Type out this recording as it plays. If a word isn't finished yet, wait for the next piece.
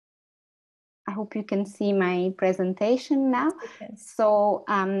I hope you can see my presentation now. So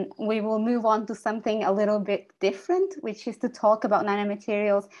we will move on to something a little bit different, which is to talk about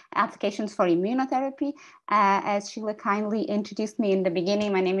nanomaterials applications for immunotherapy. As Sheila kindly introduced me in the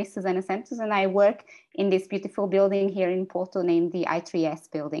beginning, my name is Susana Santos, and I work in this beautiful building here in Porto named the I3S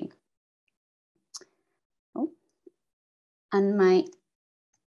building. Oh, and my,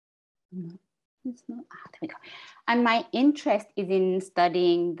 it's not, there we go. And my interest is in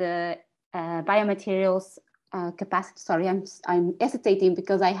studying the biomaterials capacity. Sorry, I'm hesitating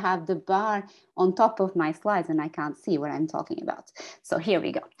because I have the bar on top of my slides and I can't see what I'm talking about. So here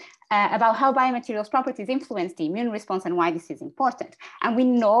we go. About how biomaterials properties influence the immune response and why this is important. And we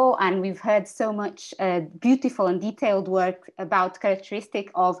know, and we've heard so much beautiful and detailed work about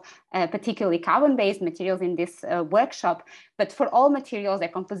characteristic of particularly carbon-based materials in this workshop. But for all materials, their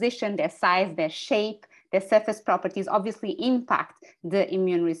composition, their size, their shape, their surface properties obviously impact the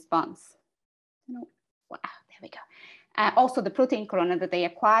immune response. Wow, there we go. Also, the protein corona that they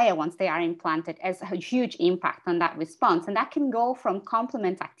acquire once they are implanted has a huge impact on that response. And that can go from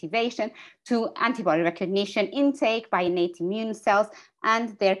complement activation to antibody recognition, intake by innate immune cells,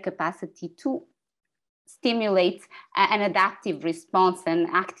 and their capacity to stimulate an adaptive response and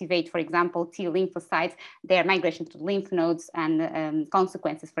activate, for example, T lymphocytes, their migration to lymph nodes, and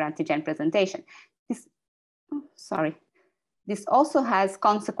consequences for antigen presentation. This also has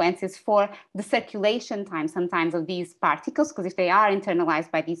consequences for the circulation time sometimes of these particles, because if they are internalized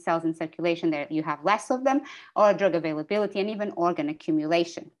by these cells in circulation, there you have less of them, or drug availability and even organ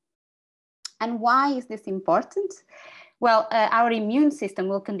accumulation. And why is this important? Well, our immune system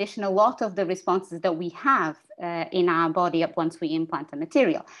will condition a lot of the responses that we have in our body once we implant a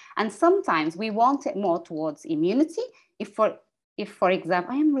material. And sometimes we want it more towards immunity. If for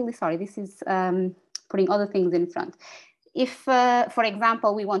example, I am really sorry, this is putting other things in front. If, for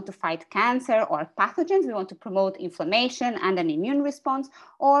example, we want to fight cancer or pathogens, we want to promote inflammation and an immune response,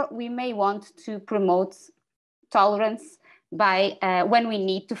 or we may want to promote tolerance by when we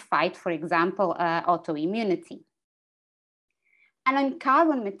need to fight, for example, autoimmunity. And on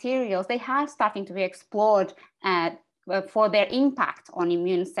carbon materials, they are starting to be explored for their impact on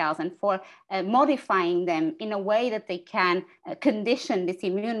immune cells and for modifying them in a way that they can condition this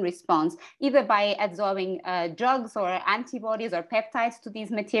immune response, either by absorbing drugs or antibodies or peptides to these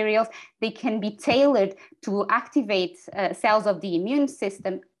materials. They can be tailored to activate cells of the immune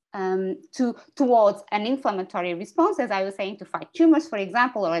system towards an inflammatory response, as I was saying, to fight tumors, for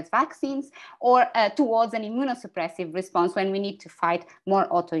example, or as vaccines, or towards an immunosuppressive response when we need to fight more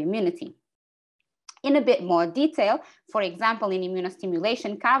autoimmunity. In a bit more detail, for example, in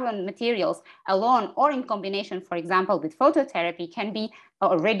immunostimulation, carbon materials alone or in combination, for example, with phototherapy can be,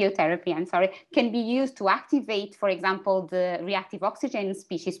 or radiotherapy, I'm sorry, can be used to activate, for example, the reactive oxygen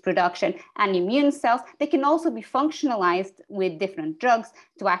species production and immune cells. They can also be functionalized with different drugs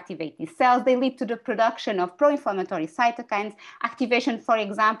to activate these cells. They lead to the production of pro-inflammatory cytokines, activation, for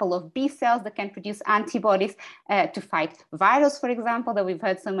example, of B cells that can produce antibodies to fight virus, for example, that we've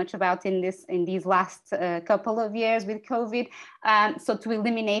heard so much about in these last couple of years with COVID, so to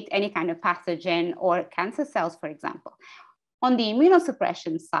eliminate any kind of pathogen or cancer cells, for example. On the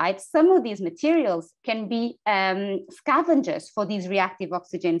immunosuppression side, some of these materials can be scavengers for these reactive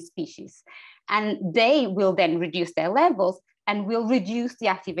oxygen species, and they will then reduce their levels and will reduce the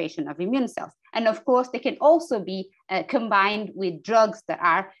activation of immune cells. And of course, they can also be combined with drugs that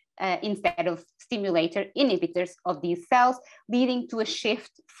are instead of stimulator inhibitors of these cells, leading to a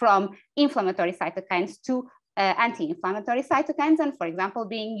shift from inflammatory cytokines to anti-inflammatory cytokines, and for example,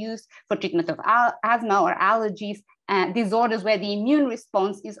 being used for treatment of asthma or allergies, disorders where the immune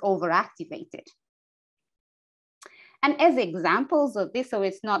response is overactivated. And as examples of this, so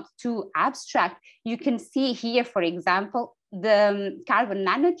it's not too abstract, you can see here, for example, the carbon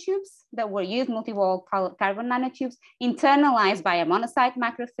nanotubes that were used, multi-wall carbon nanotubes, internalized by a monocyte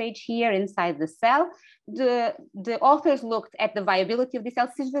macrophage here inside the cell. The authors looked at the viability of the cells.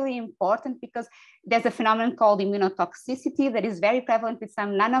 This is really important because there's a phenomenon called immunotoxicity that is very prevalent with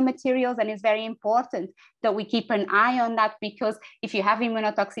some nanomaterials, and it's very important that we keep an eye on that, because if you have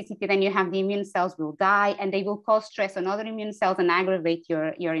immunotoxicity, then you have the immune cells will die and they will cause stress on other immune cells and aggravate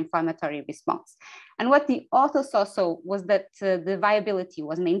your inflammatory response. And what the authors saw was that the viability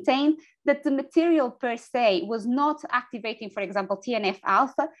was maintained, that the material per se was not activating, for example,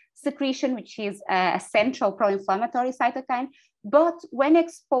 TNF-alpha secretion, which is a central pro-inflammatory cytokine, but when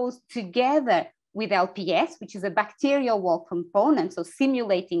exposed together with LPS, which is a bacterial wall component, so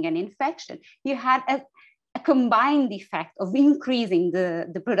simulating an infection, you had a combined effect of increasing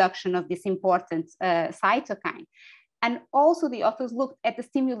the production of this important cytokine. And also the authors looked at the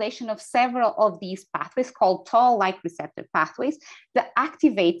stimulation of several of these pathways called Toll-like receptor pathways that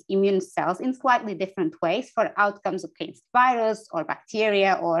activate immune cells in slightly different ways for outcomes against virus or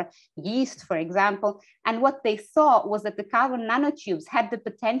bacteria or yeast, for example. And what they saw was that the carbon nanotubes had the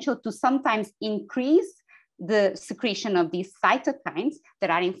potential to sometimes increase the secretion of these cytokines that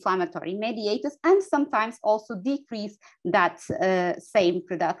are inflammatory mediators, and sometimes also decrease that same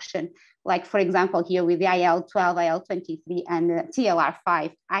production. Like, for example, here with the IL-12, IL-23, and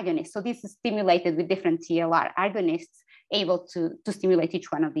TLR5 agonists. So this is stimulated with different TLR agonists able to stimulate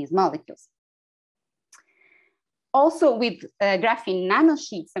each one of these molecules. Also with graphene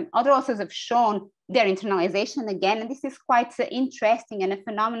nanosheets, and other authors have shown their internalization again, and this is quite interesting and a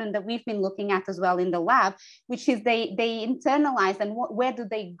phenomenon that we've been looking at as well in the lab, which is they internalize, and where do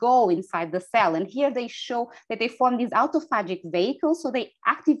they go inside the cell? And here they show that they form these autophagic vehicles, so they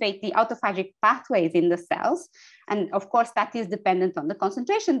activate the autophagic pathways in the cells. And of course, that is dependent on the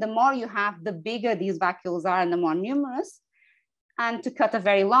concentration. The more you have, the bigger these vacuoles are and the more numerous. And to cut a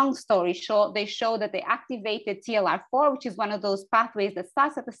very long story short, they show that they activated TLR4, which is one of those pathways that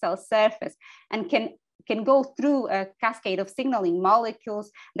starts at the cell surface and can go through a cascade of signaling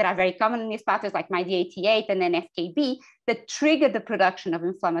molecules that are very common in these pathways, like MyD88 and then FKB, that trigger the production of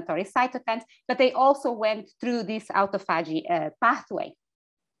inflammatory cytokines, but they also went through this autophagy pathway.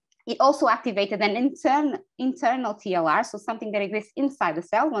 It also activated an internal TLR, so something that exists inside the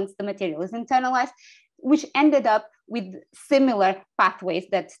cell once the material is internalized, which ended up with similar pathways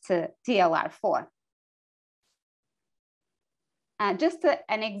that to TLR4. Just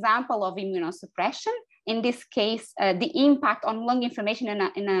an example of immunosuppression. In this case, the impact on lung inflammation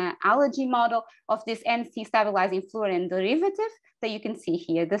in an allergy model of this NC stabilizing fluorine derivative that you can see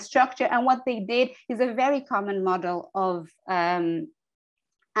here, the structure. And what they did is a very common model of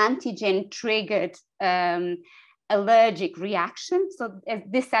antigen-triggered allergic reaction. So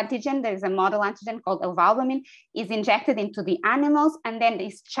this antigen, there is a model antigen called elvalbumin, is injected into the animals, and then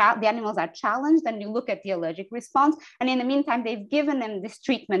the animals are challenged, and you look at the allergic response. And in the meantime, they've given them this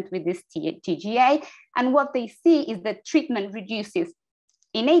treatment with this TGA. And what they see is that treatment reduces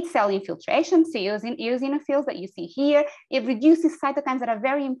innate cell infiltration, so eosinophils that you see here. It reduces cytokines that are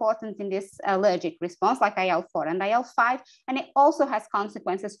very important in this allergic response, like IL-4 and IL-5, and it also has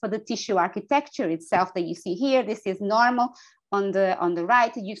consequences for the tissue architecture itself that you see here. This is normal on the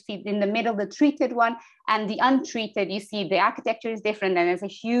right. You see in the middle the treated one, and the untreated, you see the architecture is different, and there's a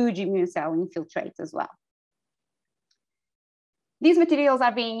huge immune cell infiltrate as well. These materials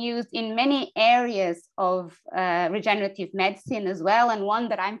are being used in many areas of regenerative medicine as well. And one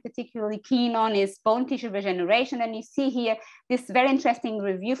that I'm particularly keen on is bone tissue regeneration. And you see here this very interesting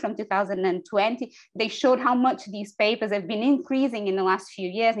review from 2020. They showed how much these papers have been increasing in the last few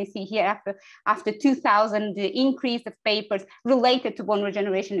years. You see here after 2000, the increase of papers related to bone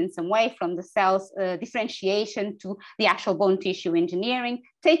regeneration in some way, from the cells differentiation to the actual bone tissue engineering,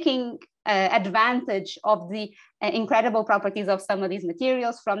 taking advantage of the incredible properties of some of these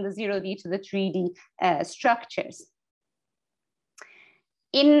materials, from the 0D to the 3D structures.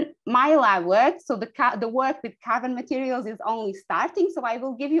 In my lab work, so the work with carbon materials is only starting, so I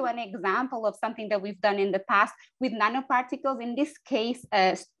will give you an example of something that we've done in the past with nanoparticles, in this case,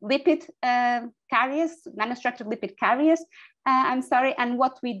 lipid carriers, nanostructured lipid carriers, and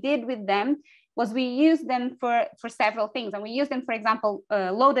what we did with them was we used them for several things. And we used them, for example,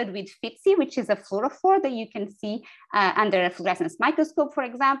 loaded with FITC, which is a fluorophore that you can see under a fluorescence microscope, for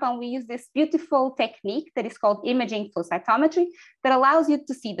example. And we use this beautiful technique that is called imaging flow cytometry that allows you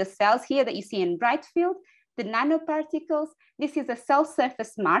to see the cells here that you see in bright field, the nanoparticles. This is a cell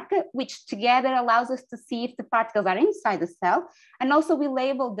surface marker, which together allows us to see if the particles are inside the cell. And also we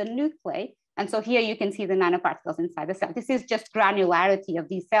label the nuclei. And so here you can see the nanoparticles inside the cell. This is just granularity of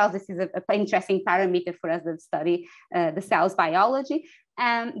these cells. This is an interesting parameter for us that study the cell's biology.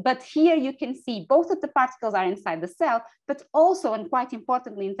 But here you can see both that the particles are inside the cell, but also, and quite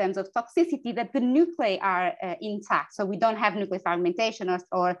importantly in terms of toxicity, that the nuclei are intact. So we don't have nuclear fragmentation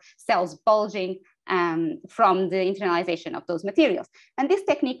or cells bulging from the internalization of those materials. And this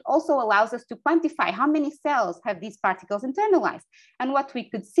technique also allows us to quantify how many cells have these particles internalized. And what we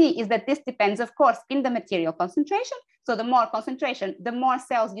could see is that this depends, of course, in the material concentration. So the more concentration, the more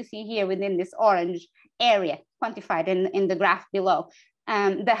cells you see here within this orange area quantified in the graph below.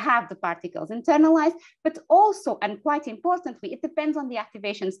 That have the particles internalized, but also, and quite importantly, it depends on the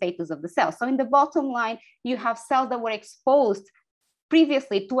activation status of the cell. So in the bottom line, you have cells that were exposed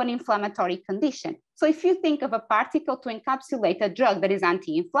previously to an inflammatory condition. So if you think of a particle to encapsulate a drug that is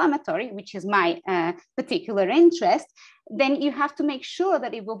anti-inflammatory, which is my particular interest, then you have to make sure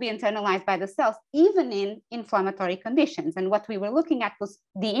that it will be internalized by the cells, even in inflammatory conditions. And what we were looking at was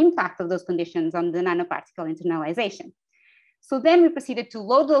the impact of those conditions on the nanoparticle internalization. So then we proceeded to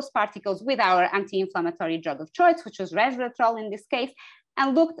load those particles with our anti-inflammatory drug of choice, which was resveratrol in this case,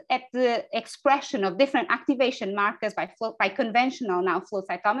 and looked at the expression of different activation markers by conventional now flow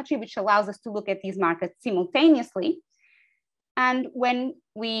cytometry, which allows us to look at these markers simultaneously. And when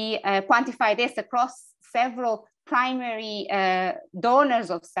we quantify this across several primary donors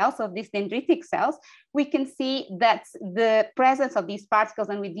of cells, of these dendritic cells, we can see that the presence of these particles,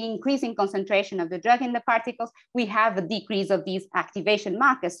 and with the increasing concentration of the drug in the particles, we have a decrease of these activation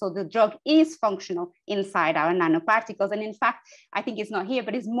markers. So the drug is functional inside our nanoparticles. And in fact, I think it's not here,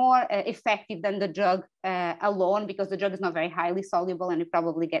 but it's more effective than the drug alone, because the drug is not very highly soluble and it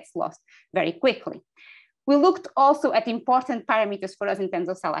probably gets lost very quickly. We looked also at important parameters for us in terms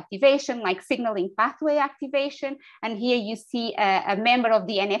of cell activation, like signaling pathway activation. And here you see a member of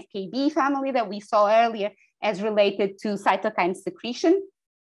the NF-κB family that we saw earlier as related to cytokine secretion.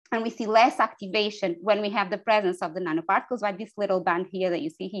 And we see less activation when we have the presence of the nanoparticles, like this little band here that you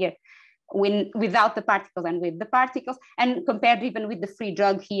see here, without the particles and with the particles. And compared even with the free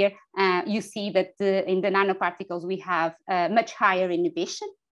drug here, you see that in the nanoparticles, we have much higher inhibition.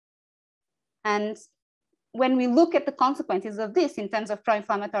 And when we look at the consequences of this in terms of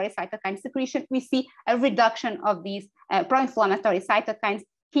pro-inflammatory cytokine secretion, we see a reduction of these pro-inflammatory cytokines.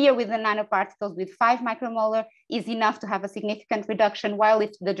 Here with the nanoparticles with 5 micromolar is enough to have a significant reduction, while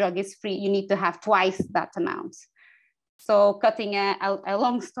if the drug is free, you need to have twice that amount. So cutting a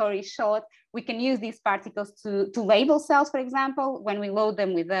long story short, we can use these particles to label cells, for example, when we load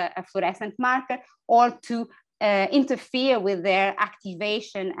them with a fluorescent marker, or to interfere with their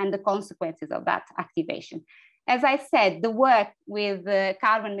activation and the consequences of that activation. As I said, the work with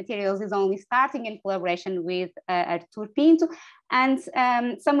carbon materials is only starting in collaboration with Artur Pinto. And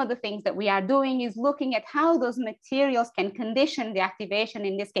some of the things that we are doing is looking at how those materials can condition the activation,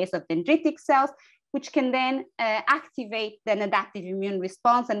 in this case of dendritic cells, which can then activate an adaptive immune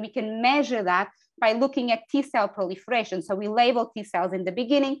response. And we can measure that by looking at T cell proliferation. So we label T cells in the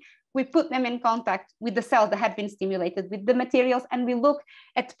beginning, we put them in contact with the cells that have been stimulated with the materials, and we look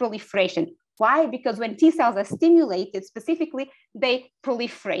at proliferation. Why? Because when T cells are stimulated specifically, they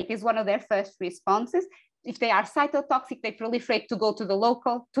proliferate, is one of their first responses. If they are cytotoxic, they proliferate to go to the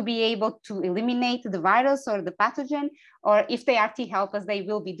local to be able to eliminate the virus or the pathogen. Or if they are T helpers, they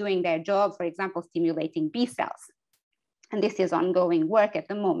will be doing their job, for example, stimulating B cells. And this is ongoing work at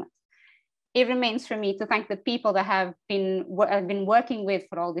the moment. It remains for me to thank the people that I've been working with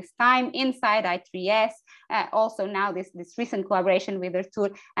for all this time inside I3S, also now this recent collaboration with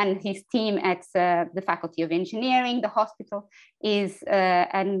Artur and his team at the Faculty of Engineering. The hospital is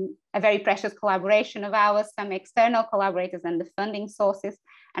a very precious collaboration of ours, some external collaborators and the funding sources.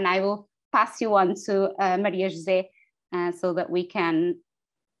 And I will pass you on to Maria José so that we can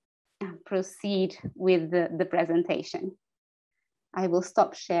proceed with the presentation. I will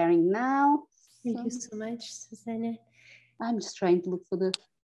stop sharing now. Thank you so much, Susana. I'm just trying to look for the...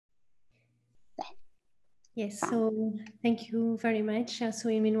 Yes, so thank you very much. So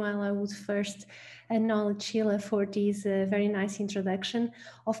meanwhile, I would first acknowledge Sheila for this very nice introduction.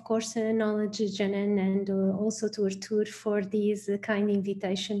 Of course, acknowledge Janan and also to Artur for this kind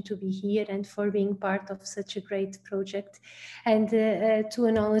invitation to be here and for being part of such a great project. And to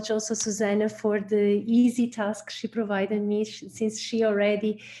acknowledge also Susana for the easy task she provided me, since she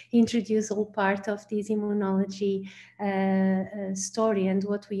already introduced all part of this immunology story and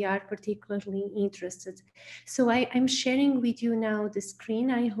what we are particularly interested. So I'm sharing with you now the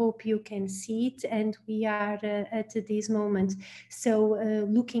screen. I hope you can see it, and we are at this moment. So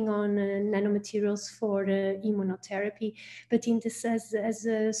looking on nanomaterials for immunotherapy, but in this, as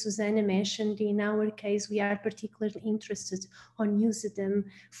Susana mentioned, in our case, we are particularly interested on using them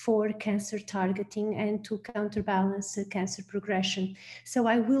for cancer targeting and to counterbalance cancer progression. So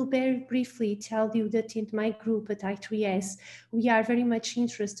I will very briefly tell you that in my group at I3S, we are very much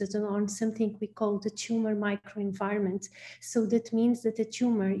interested on something we call the tumor microenvironment. So that means that the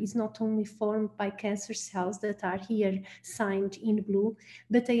tumor is not only formed by cancer cells that are here signed in blue,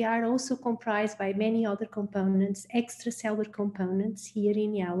 but they are also comprised by many other components, extracellular components here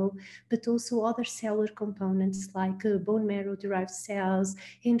in yellow, but also other cellular components like bone marrow-derived cells,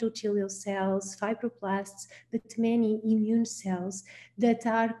 endothelial cells, fibroblasts, but many immune cells that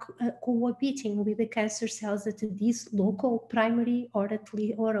are cohabiting with the cancer cells at these local, primary, or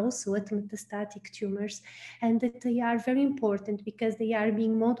also at metastatic tumors, and that they are very important because they are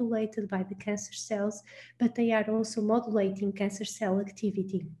being modulated by the cancer cells, but they are also modulating cancer cell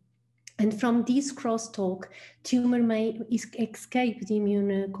activity. And from this crosstalk, tumor may escape the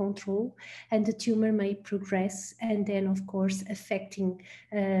immune control, and the tumor may progress, and then, of course, affecting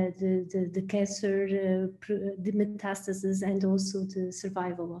the cancer, the metastasis, and also the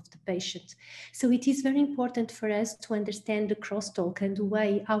survival of the patient. So it is very important for us to understand the crosstalk and the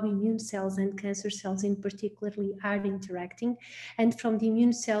way how immune cells and cancer cells in particularly are interacting. And from the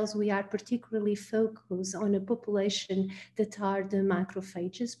immune cells, we are particularly focused on a population that are the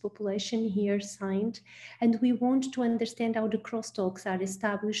macrophages population here signed, and we want to understand how the crosstalks are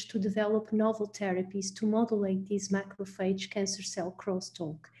established to develop novel therapies to modulate this macrophage cancer cell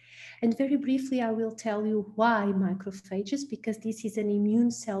crosstalk. And very briefly, I will tell you why macrophages, because this is an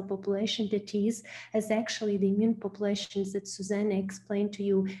immune cell population that is, as actually the immune populations that Susana explained to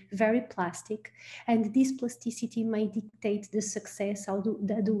you, very plastic. And this plasticity may dictate the success, how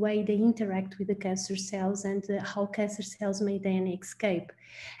the way they interact with the cancer cells, and how cancer cells may then escape.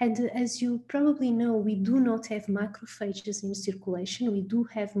 And as you probably know, we do not have macrophages in circulation, we do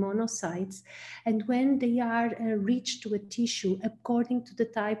have monocytes. And when they are reached to a tissue, according to the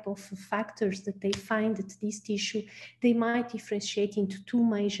type of factors that they find at this tissue, they might differentiate into two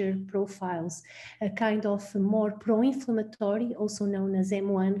major profiles, a kind of more pro-inflammatory, also known as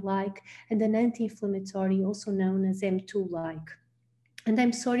M1-like, and an anti-inflammatory, also known as M2-like. And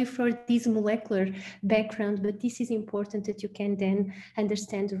I'm sorry for this molecular background, but this is important that you can then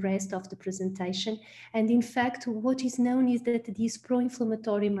understand the rest of the presentation. And in fact, what is known is that these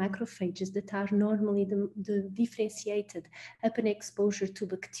pro-inflammatory macrophages that are normally the differentiated upon exposure to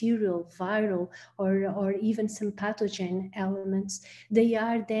bacterial, viral, or even some pathogen elements, they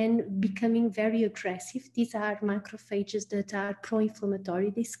are then becoming very aggressive. These are macrophages that are pro-inflammatory.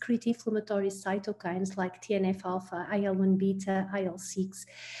 They secrete inflammatory cytokines like TNF-alpha, IL-1 beta, IL-6,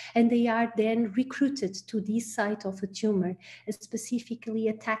 and they are then recruited to this site of a tumor, specifically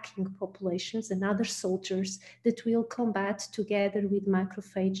attacking populations and other soldiers that will combat together with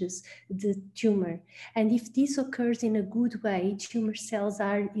macrophages the tumor. And if this occurs in a good way, tumor cells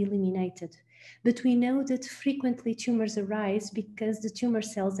are eliminated. But we know that frequently tumors arise because the tumor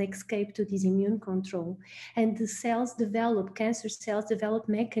cells escape to this immune control, and the cells develop, cancer cells develop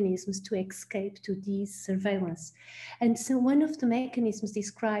mechanisms to escape to this surveillance. And so one of the mechanisms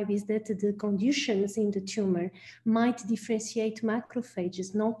described is that the conditions in the tumor might differentiate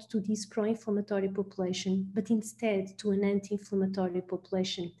macrophages not to this pro-inflammatory population, but instead to an anti-inflammatory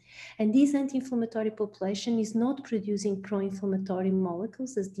population. And this anti-inflammatory population is not producing pro-inflammatory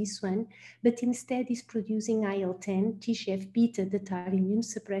molecules as this one, but instead is producing IL-10, G.A.B.B.A that are immune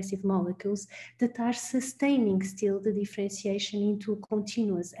suppressive molecules that are sustaining still the differentiation into a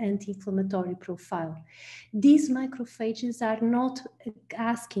continuous anti-inflammatory profile. These macrophages are not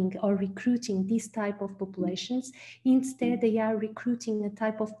asking or recruiting this type of populations. Instead, they are recruiting a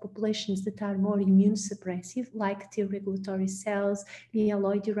type of populations that are more immune suppressive, like T regulatory cells,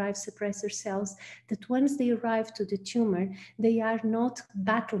 myeloid-derived suppressor cells, that once they arrive to the tumor, they are not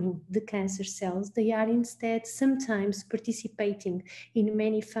battling the cancer cells. They are instead sometimes participating in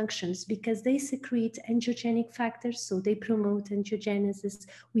many functions because they secrete angiogenic factors, so they promote angiogenesis,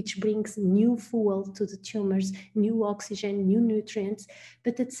 which brings new fuel to the tumors, new oxygen, new nutrients,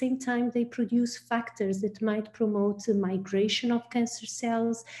 but at the same time they produce factors that might promote the migration of cancer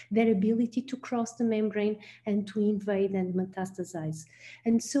cells, their ability to cross the membrane and to invade and metastasize.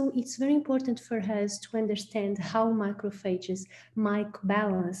 And so it's very important for us to understand how macrophages might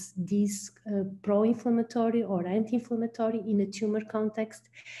balance these pro-inflammatory or anti-inflammatory in a tumor context,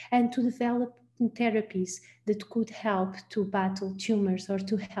 and to develop therapies that could help to battle tumors or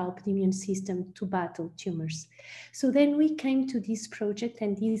to help the immune system to battle tumors. So then we came to this project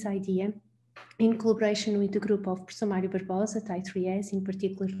and this idea in collaboration with the group of Prof Mário Barbosa, Thai 3S, in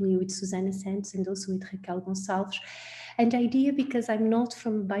particularly with Susana Santos and also with Raquel Gonçalves. And the idea, because I'm not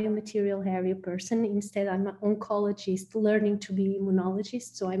from a biomaterial area person, instead I'm an oncologist learning to be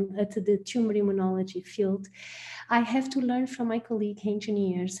immunologist, so I'm at the tumor immunology field. I have to learn from my colleague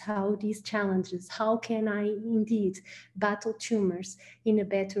engineers how these challenges, how can I indeed battle tumors in a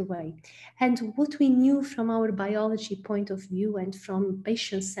better way. And what we knew from our biology point of view and from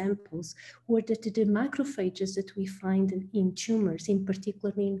patient samples were that the macrophages that we find in tumors, in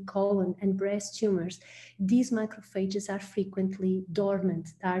particular in colon and breast tumors, these macrophages are frequently dormant,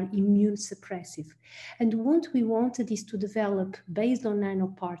 are immune suppressive. And what we wanted is to develop, based on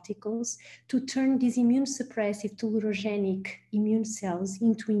nanoparticles, to turn these immune suppressive tolerogenic immune cells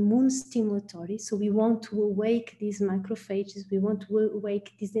into immune stimulatory. So we want to awake these macrophages, we want to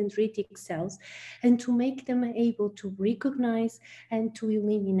awake these dendritic cells, and to make them able to recognize and to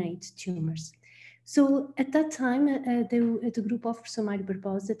eliminate tumors. So at that time, the group of Professor Mário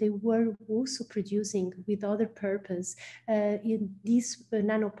Barbosa, they were also producing with other purpose in these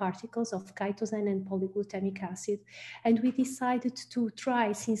nanoparticles of chitosan and polyglutamic acid. And we decided to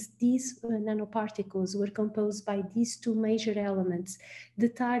try, since these nanoparticles were composed by these two major elements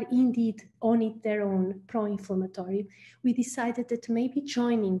that are indeed on their own pro-inflammatory, we decided that maybe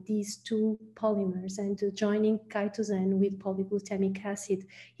joining these two polymers and joining chitosan with polyglutamic acid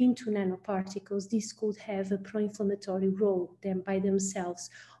into nanoparticles, these could have a pro-inflammatory role by themselves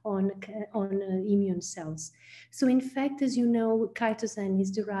on immune cells. So in fact, as you know, chitosan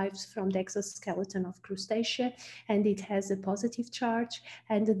is derived from the exoskeleton of crustacea, and it has a positive charge,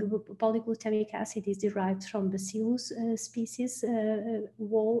 and the polyglutamic acid is derived from Bacillus species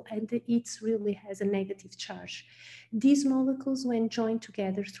wall, and it really has a negative charge. These molecules, when joined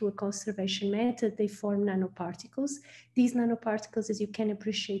together through a conservation method, they form nanoparticles. These nanoparticles, as you can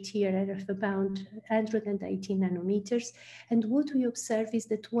appreciate here, are of about 118 nanometers. And what we observe is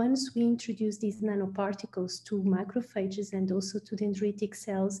that once we introduce these nanoparticles to macrophages and also to dendritic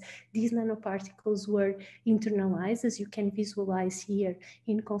cells, these nanoparticles were internalized, as you can visualize here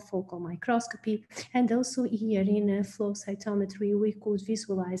in confocal microscopy. And also here in flow cytometry, we could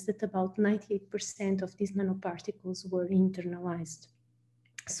visualize that about 98% of these nanoparticles were internalized.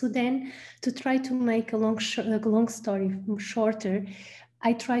 So then, to try to make a long story shorter,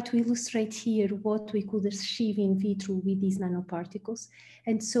 I try to illustrate here what we could achieve in vitro with these nanoparticles.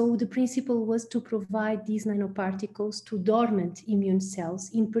 And so the principle was to provide these nanoparticles to dormant immune cells,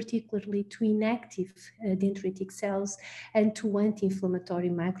 in particularly to inactive dendritic cells and to anti-inflammatory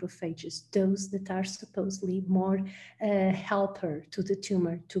macrophages, those that are supposedly more helper to the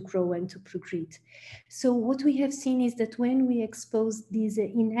tumor to grow and to progress. So what we have seen is that when we expose these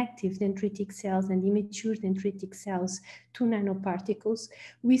inactive dendritic cells and immature dendritic cells to nanoparticles,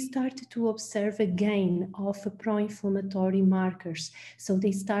 we started to observe a gain of pro-inflammatory markers. So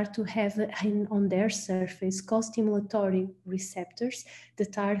they start to have on their surface co-stimulatory receptors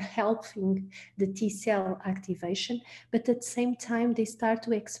that are helping the T cell activation, but at the same time they start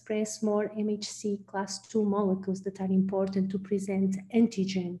to express more MHC class II molecules that are important to present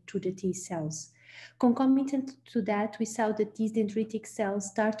antigen to the T cells. Concomitant to that, we saw that these dendritic cells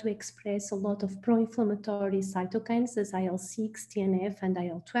start to express a lot of pro-inflammatory cytokines as IL-6, TNF, and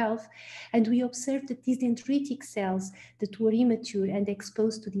IL-12, and we observed that these dendritic cells that were immature and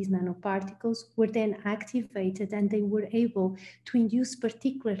exposed to these nanoparticles were then activated, and they were able to induce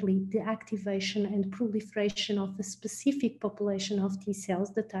particularly the activation and proliferation of a specific population of T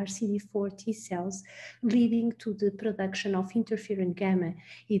cells that are CD4 T cells, leading to the production of interferon gamma,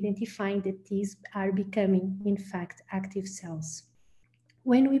 identifying that these are becoming, in fact, active cells.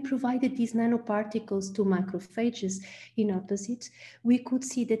 When we provided these nanoparticles to macrophages in opposite, we could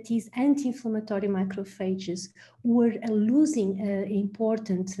see that these anti-inflammatory macrophages were losing an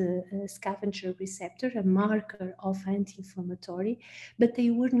important scavenger receptor, a marker of anti-inflammatory, but they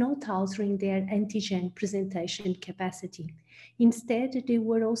were not altering their antigen presentation capacity. Instead, they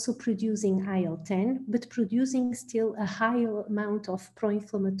were also producing IL-10, but producing still a high amount of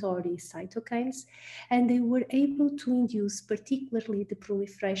pro-inflammatory cytokines, and they were able to induce particularly the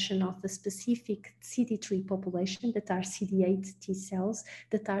proliferation of a specific CD3 population that are CD8 T cells,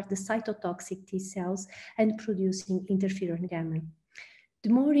 that are the cytotoxic T cells, and producing interferon gamma. The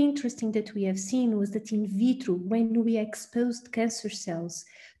more interesting that we have seen was that in vitro, when we exposed cancer cells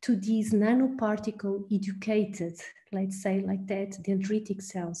to these nanoparticle educated, let's say like that, dendritic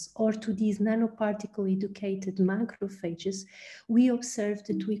cells, or to these nanoparticle educated macrophages, we observed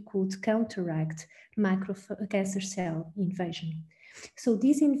that we could counteract cancer cell invasion. So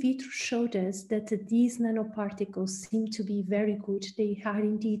these in vitro showed us that these nanoparticles seem to be very good. They are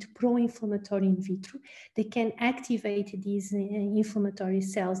indeed pro-inflammatory in vitro. They can activate these inflammatory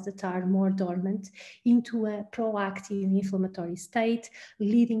cells that are more dormant into a proactive inflammatory state,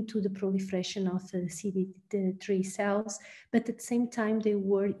 leading to the proliferation of CD3 cells. But at the same time, they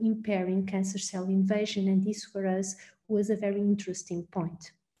were impairing cancer cell invasion. And this for us was a very interesting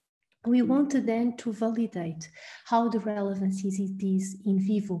point. We wanted then to validate how the relevance is in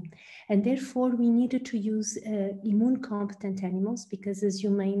vivo. And therefore, we needed to use immune competent animals because, as you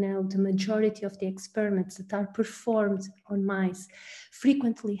may know, the majority of the experiments that are performed on mice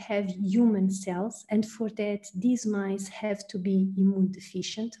frequently have human cells. And for that, these mice have to be immune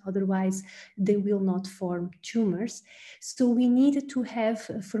deficient. Otherwise, they will not form tumors. So we needed to have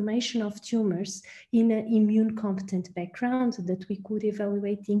a formation of tumors in an immune competent background that we could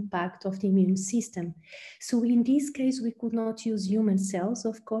evaluate the impact of the immune system. So in this case, we could not use human cells.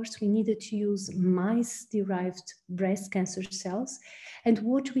 Of course, we needed to use mice-derived breast cancer cells. And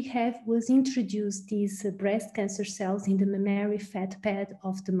what we have was introduced these breast cancer cells in the mammary fat pad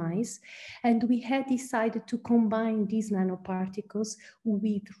of the mice. And we had decided to combine these nanoparticles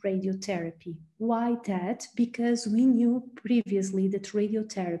with radiotherapy. Why that? Because we knew previously that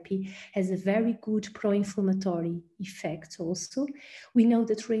radiotherapy has a very good pro-inflammatory effect also. We know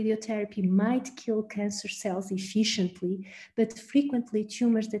that radiotherapy might kill cancer cells efficiently, but frequently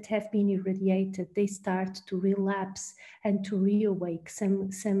tumors that have been irradiated, they start to relapse and to reawake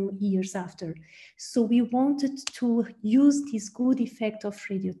some years after. So we wanted to use this good effect of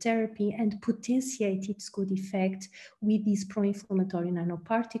radiotherapy and potentiate its good effect with these pro-inflammatory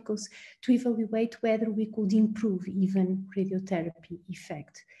nanoparticles to evaluate whether we could improve even radiotherapy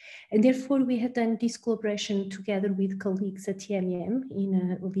effect. And therefore, we had done this collaboration together with colleagues at TMM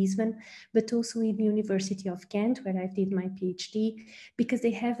in Lisbon, but also in the University of Ghent, where I did my PhD, because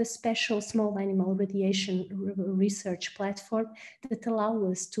they have a special small animal radiation research platform that allow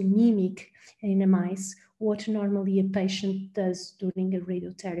us to mimic in a mice what normally a patient does during a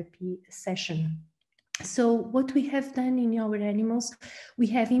radiotherapy session. So what we have done in our animals, we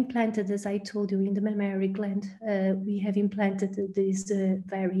have implanted, as I told you, in the mammary gland, we have implanted these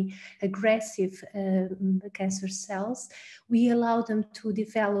very aggressive cancer cells. We allow them to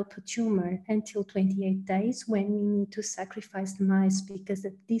develop a tumor until 28 days when we need to sacrifice the mice because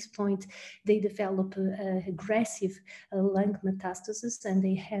at this point they develop aggressive lung metastasis and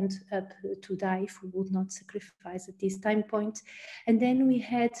they end up to die if we would not sacrifice at this time point. And then we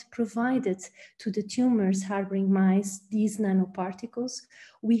had provided to the tumors harboring mice these nanoparticles.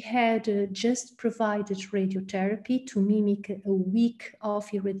 We had just provided radiotherapy to mimic a week of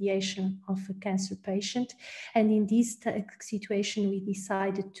irradiation of a cancer patient. And in this situation, we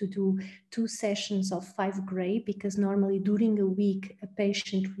decided to do 2 sessions of 5 gray because normally during a week, a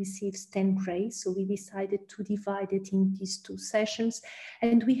patient receives 10 gray. So we decided to divide it in these 2 sessions.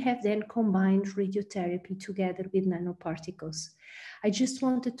 And we have then combined radiotherapy together with nanoparticles. I just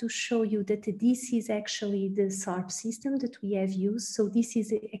wanted to show you that this is actually the SARP system that we have used. So this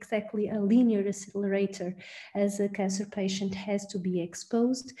is exactly a linear accelerator as a cancer patient has to be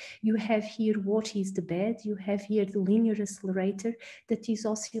exposed. You have here what is the bed. You have here the linear accelerator that is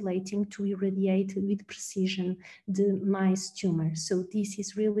oscillating to irradiate with precision the mice tumor. So this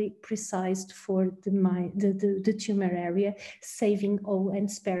is really precise for the tumor area, saving all and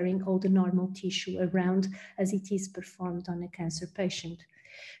sparing all the normal tissue around as it is performed on a cancer patient.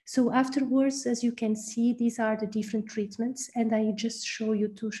 So afterwards, as you can see, these are the different treatments, and I just show you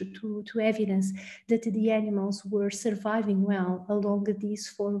to evidence that the animals were surviving well along these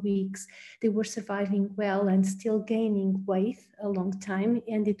 4 weeks. They were surviving well and still gaining weight a long time,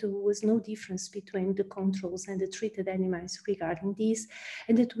 and it was no difference between the controls and the treated animals regarding this,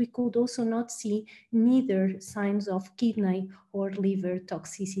 and that we could also not see neither signs of kidney or liver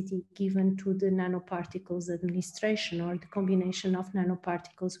toxicity given to the nanoparticles administration or the combination of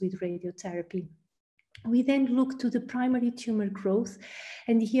nanoparticles with radiotherapy. We then look to the primary tumor growth,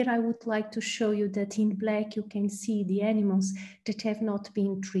 and here I would like to show you that in black you can see the animals that have not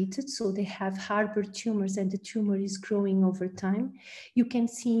been treated, so they have harbored tumors and the tumor is growing over time. You can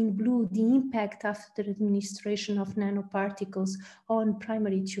see in blue the impact after administration of nanoparticles on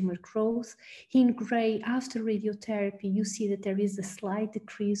primary tumor growth. In gray, after radiotherapy, you see that there is a slight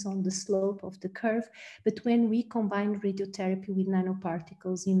decrease on the slope of the curve, but when we combine radiotherapy with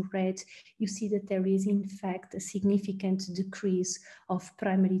nanoparticles in red, you see that there is in fact a significant decrease of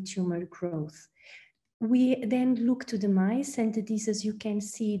primary tumor growth. We then look to the mice, and these, as you can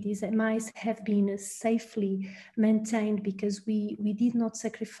see, these mice have been safely maintained because we did not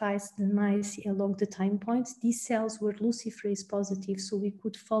sacrifice the mice along the time points. These cells were luciferase positive, so we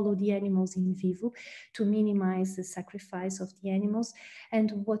could follow the animals in vivo to minimize the sacrifice of the animals.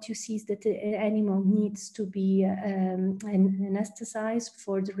 And what you see is that the animal needs to be anesthetized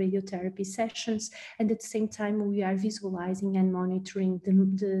for the radiotherapy sessions, and at the same time we are visualizing and monitoring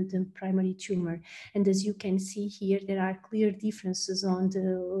the primary tumor. And as you can see here, there are clear differences on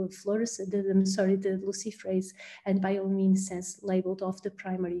the the luciferase and bioluminescence labeled of the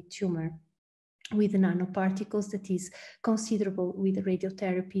primary tumor, with nanoparticles that is considerable with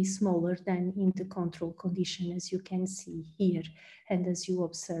radiotherapy, smaller than in the control condition, as you can see here, and as you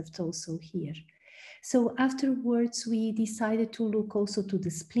observed also here. So afterwards, we decided to look also to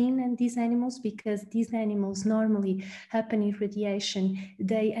the spleen and these animals, because these animals normally upon irradiation,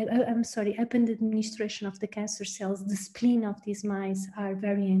 upon the administration of the cancer cells, the spleen of these mice are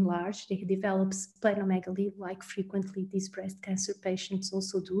very enlarged. They develop splenomegaly, like frequently these breast cancer patients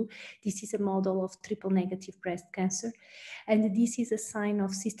also do. This is a model of triple negative breast cancer. And this is a sign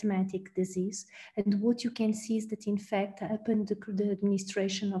of systematic disease. And what you can see is that in fact, upon the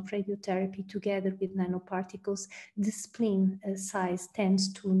administration of radiotherapy together with nanoparticles, the spleen size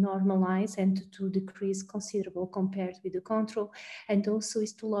tends to normalize and to decrease considerable compared with the control. And also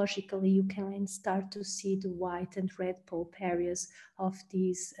histologically, you can start to see the white and red pulp areas of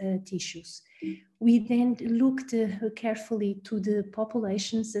these tissues. We then looked carefully to the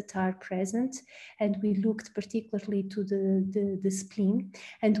populations that are present, and we looked particularly to the spleen.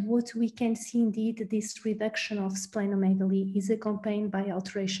 And what we can see indeed, this reduction of splenomegaly is accompanied by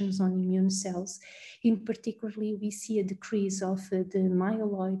alterations on immune cells. In particularly, we see a decrease of the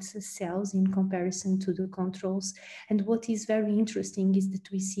myeloid cells in comparison to the controls. And what is very interesting is that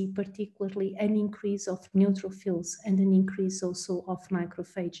we see particularly an increase of neutrophils and an increase also of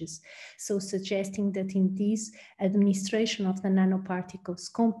macrophages. So suggesting that in this administration of the nanoparticles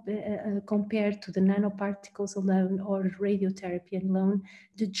compared to the nanoparticles alone or radiotherapy alone,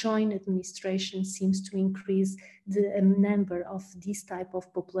 the joint administration seems to increase the number of this type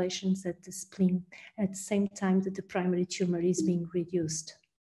of populations at the spleen at the same time that the primary tumor is being reduced.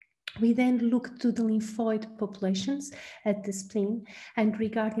 We then looked to the lymphoid populations at the spleen, and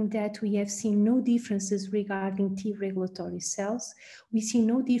regarding that, we have seen no differences regarding T regulatory cells. We see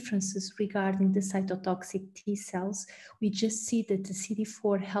no differences regarding the cytotoxic T cells. We just see that the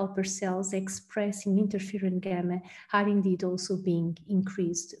CD4 helper cells expressing interferon gamma are indeed also being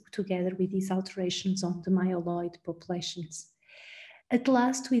increased together with these alterations on the myeloid populations. At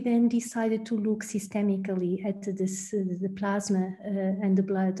last, we then decided to look systemically at the plasma and the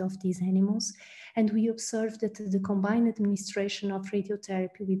blood of these animals, and we observed that the combined administration of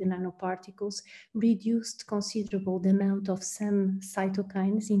radiotherapy with the nanoparticles reduced considerable the amount of some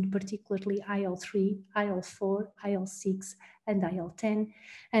cytokines, in particularly IL-3, IL-4, IL-6, and IL-10,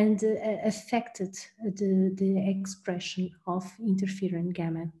 and affected the expression of interferon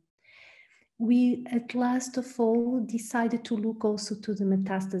gamma. We, at last of all, decided to look also to the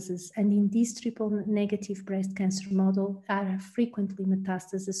metastases, and in this triple negative breast cancer model are frequently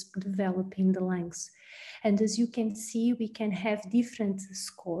metastases develop in the lungs. And as you can see, we can have different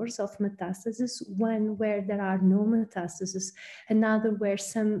scores of metastases, one where there are no metastases, another where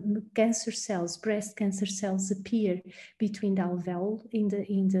some cancer cells, breast cancer cells appear between the alveoli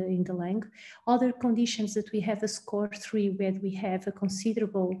in the lung. Other conditions that we have a score 3 where we have a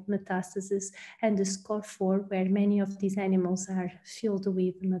considerable metastasis, and a score 4 where many of these animals are filled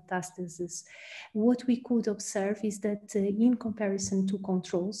with metastasis. What we could observe is that in comparison to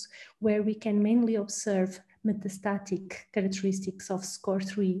controls, where we can mainly observe metastatic characteristics of score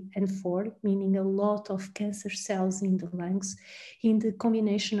 3 and 4, meaning a lot of cancer cells in the lungs, in the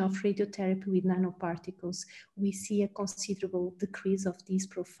combination of radiotherapy with nanoparticles, we see a considerable decrease of this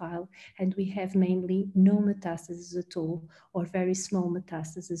profile, and we have mainly no metastases at all, or very small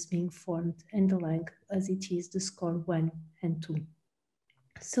metastases being formed in the lung, as it is the score 1 and 2.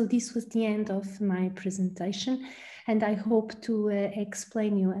 So this was the end of my presentation, and I hope to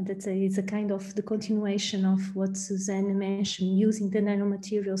explain you, and that it's a kind of the continuation of what Susana mentioned, using the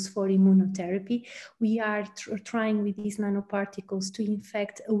nanomaterials for immunotherapy. We are trying with these nanoparticles to in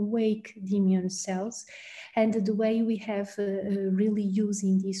fact awake the immune cells, and the way we have really used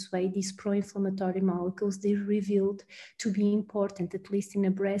in this way these pro-inflammatory molecules, they revealed to be important, at least in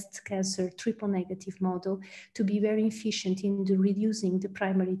a breast cancer triple negative model, to be very efficient in reducing the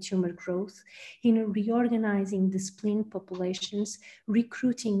primary tumor growth, in reorganizing the spleen populations,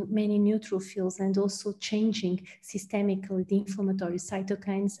 recruiting many neutrophils and also changing systemically the inflammatory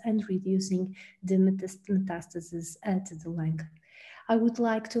cytokines and reducing the metastases at the lung. I would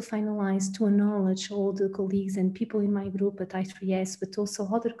like to finalize to acknowledge all the colleagues and people in my group at I3S, but also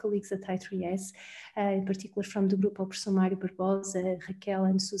other colleagues at I3S, in particular from the group of Professor Mário Barbosa, Raquel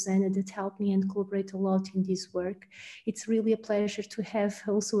and Susana, that helped me and collaborate a lot in this work. It's really a pleasure to have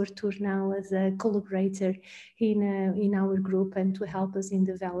also Artur now as a collaborator in our group and to help us in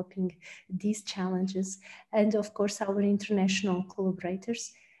developing these challenges. And of course, our international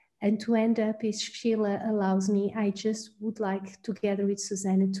collaborators. And to end up, if Sheila allows me, I just would like, together with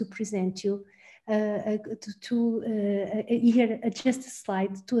Susana, to present you here just a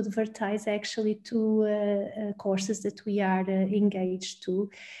slide to advertise actually two courses that we are engaged to,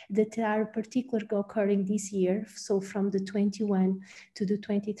 that are particularly occurring this year. So from the 21 to the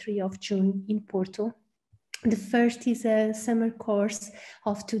 23 of June in Porto. The first is a summer course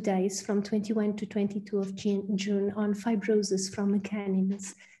of 2 days from 21 to 22 of June on fibrosis from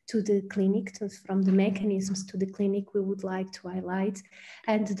mechanisms to the clinic, from the mechanisms to the clinic, we would like to highlight.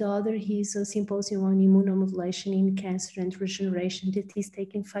 And the other is a symposium on immunomodulation in cancer and regeneration that is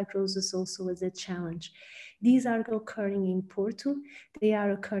taking fibrosis also as a challenge. These are occurring in Porto. They are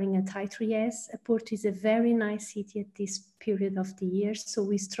occurring at I3S. Porto is a very nice city at this period of the year, so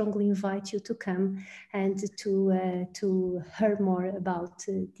we strongly invite you to come and to hear more about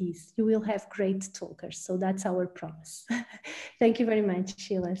this. You will have great talkers, so that's our promise. Thank you very much,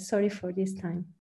 Sheila. Sorry for this time.